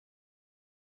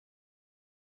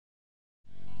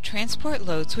Transport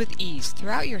loads with ease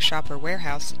throughout your shop or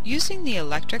warehouse using the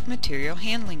electric material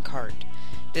handling cart.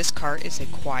 This cart is a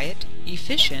quiet,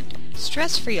 efficient,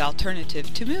 stress-free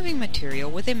alternative to moving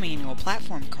material with a manual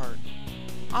platform cart.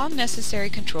 All necessary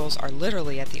controls are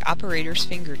literally at the operator's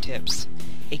fingertips.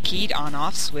 A keyed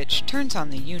on-off switch turns on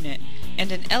the unit,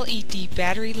 and an LED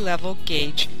battery level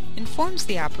gauge informs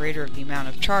the operator of the amount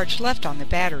of charge left on the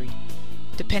battery.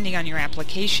 Depending on your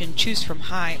application, choose from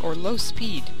high or low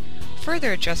speed.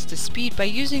 Further adjust the speed by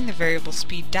using the variable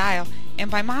speed dial and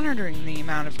by monitoring the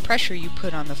amount of pressure you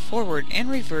put on the forward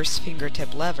and reverse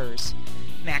fingertip levers.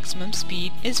 Maximum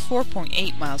speed is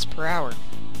 4.8 miles per hour.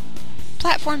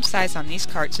 Platform size on these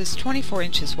carts is 24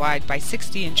 inches wide by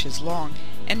 60 inches long,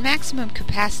 and maximum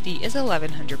capacity is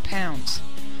 1,100 pounds.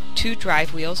 2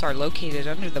 drive wheels are located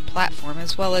under the platform,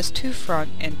 as well as 2 front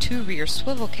and 2 rear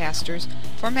swivel casters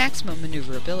for maximum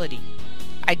maneuverability.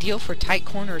 Ideal for tight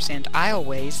corners and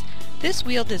aisleways, this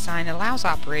wheel design allows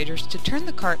operators to turn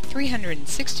the cart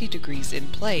 360 degrees in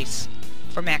place.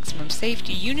 For maximum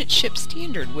safety, units ship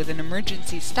standard with an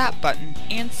emergency stop button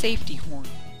and safety horn.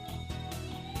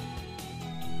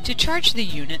 To charge the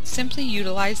unit, simply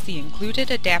utilize the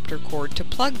included adapter cord to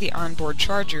plug the onboard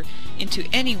charger into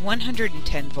any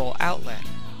 110-volt outlet.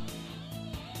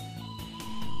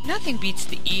 Nothing beats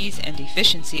the ease and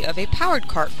efficiency of a powered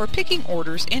cart for picking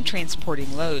orders and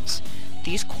transporting loads.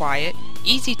 These quiet,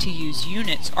 easy-to-use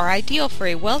units are ideal for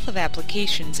a wealth of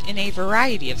applications in a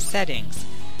variety of settings.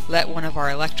 Let one of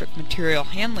our electric material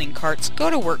handling carts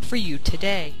go to work for you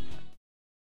today.